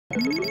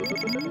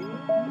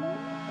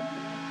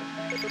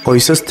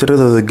qoysas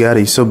tiradooda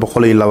gaarayso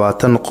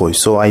 120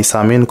 qoys oo ay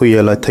Sameyn ku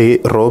yeelatay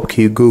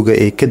roobabkii googa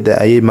ee ka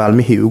da'ay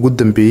maalmihii ugu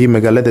dambeeyay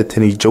magaalada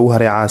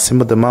Jowhar ee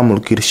caasimadda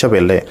maamulka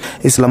Shabelle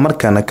isla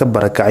markaana ka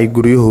barakacay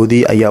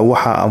guryahoodii ayaa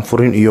waxa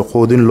Afurin iyo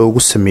qoodin loogu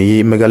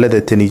sameeyay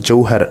magaalada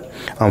Jowhar.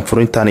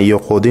 Afurintan iyo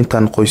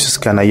qoodintan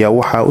qoysaskan ayaa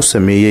waxa uu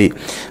sameeyay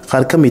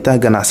qaar ka mid ah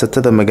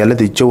ganacsatada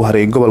magaalada Jowhar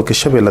ee gobolka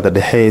Shabelle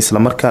dhexe isla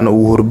markaana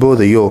uu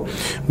horboodayo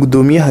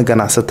gudoomiyaha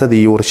ganacsatada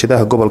iyo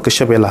warshadaha gobolka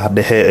Shabelle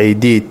dhexe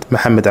Ciidid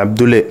Maxamed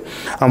Abdulle.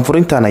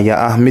 Afurintan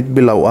ayaa ah mid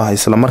bilow ah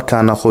isla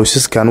markaana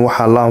qoysaskan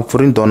waxa la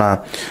afurin doonaa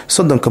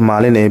 30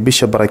 maalin ee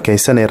bisha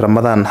barakeysan ee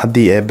Ramadaan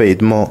hadii ay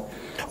baydmo.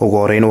 ugu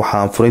horeyn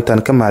waxa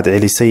afurintan ka mahad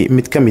celisay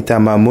mid ka mid ah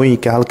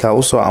maamooyinka halka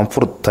uu soo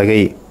anfur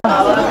tagay.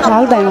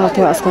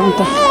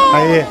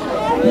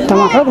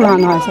 تمام حق لها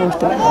نهاية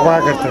سوته.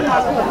 واقعتي.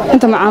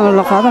 أنت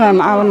معامل قادنا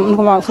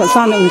معامل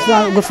صانع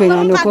إنسان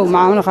قفينا إنه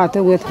معامل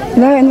خاطر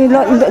لا يعني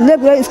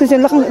لا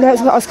إسكتين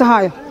لا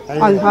إسكهاية.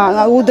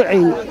 ها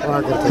ودعيني.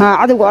 ها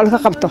عدو على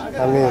قبته.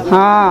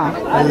 ها.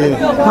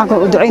 ها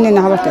ودعيني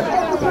إنها بته.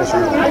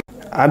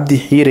 عبدي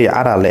حيري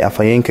عرالي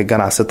afayeenka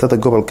ganacsatada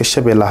gobolka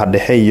Shabelle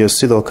dhexe iyo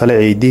sidoo kale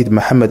Ciidid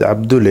Maxamed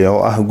Abdulle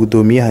oo ah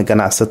gudoomiyaha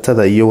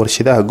ganacsatada iyo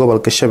warshadaha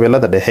gobolka Shabelle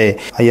dhexe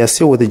ayaa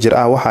si wada jir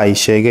ah waxa ay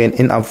sheegeen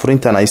in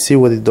afurintan ay sii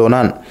wadi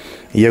doonaan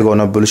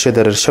iyagoona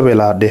bulshada reer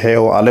Shabelle dhexe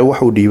oo alle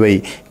wax u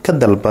dhiibay ka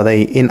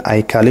dalbaday in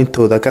ay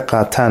kaalintooda ka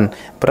qaataan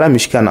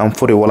barnaamijkan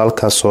anfuri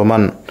walaalka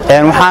Sooman.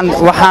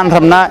 waxaan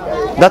rabnaa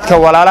dadka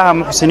walaalaha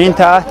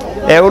muxsiniinta ah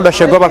ee u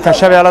dhashay gobolka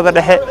Shabelle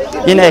dhexe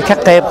in ay ka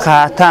qayb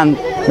qaataan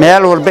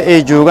meel walba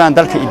ay joogan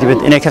dalka dibad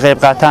inay ka qayb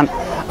qaataan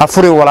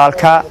afuri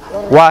walaalka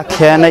waa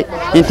keenay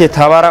intii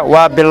tabara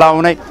waa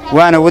bilownay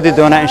waana wadi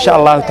doonaa insha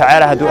Allah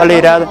taala haduu alla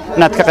yiraahdo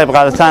inaad ka qayb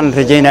qaadataan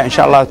rajaynaa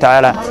insha Allah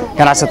taala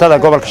ganacsatada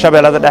gobolka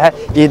Shabelle dhexe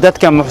iyo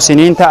dadka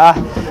muxsiniinta ah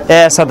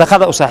ee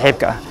sadaqada u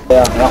saaxiibka ah.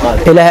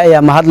 Ilaahay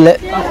ayaa mahadle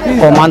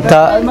oo maanta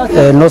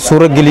noo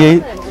suuro galiyay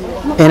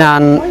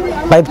inaan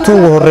qaybtii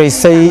ugu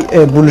horeysay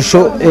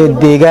bulsho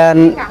deegaan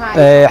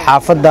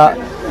xaafadda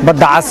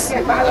badacas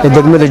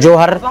degmada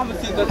Jowhar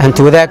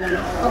hanti wadaag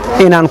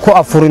inaan ku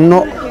afurino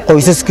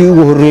qoysaskii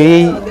ugu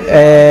horeeyay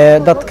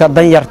dadka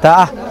danyarta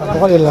ah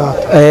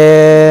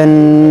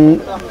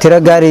tira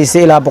gaaraysa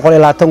ilaa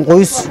 120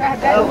 qoys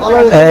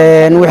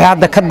wixii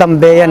hadda ka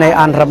dambeeyana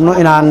aan rabno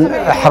inaan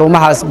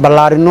xarumahaas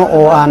ballaarino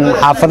oo aan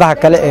xaafadaha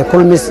kale ee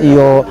Kulmis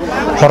iyo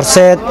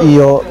Horseed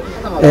iyo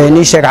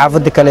niisheeg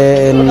xaafada kale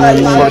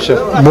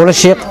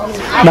Buulashiiq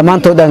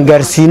dhamaantood aan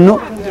gaarsiino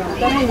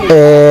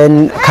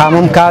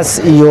kaamamkaas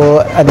iyo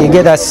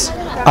adeegyadaas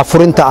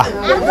afurinta ah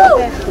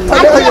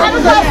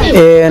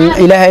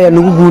ilaahay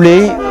nagu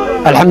guuleeyay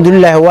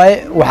alxamdulillah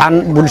waxaan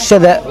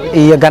bulshada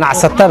iyo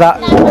ganacsatada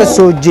ka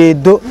soo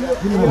jeedo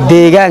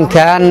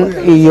deegaankan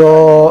iyo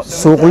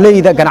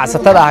suuqleyda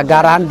ganacsatada ah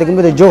gaar ahaan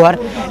degmada Jowhar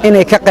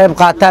inay ka qayb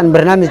qaataan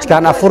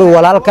barnaamijkan afuri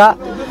walaalka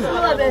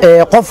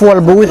qof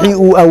walba wixii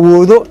uu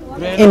awoodo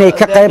inay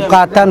ka qayb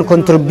qaataan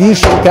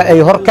contribution-ka ay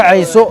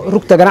horkacayso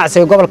rugta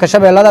ganacsiga gobolka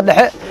Shabelle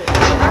dhexe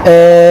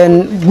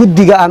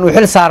guddiga aan u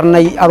xil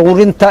saarnay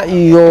aruurinta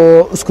iyo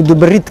isku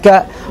dubaridka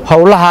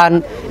howlahan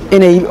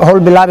inay howl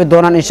bilaabi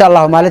doonaan insha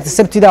Allah maalinta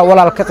Sabtida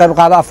walaal ka qayb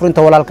qaada afurinta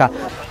walaalka.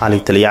 Ali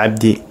Tali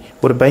Abdi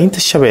warbaahinta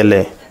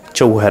Shabelle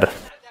Jowhar.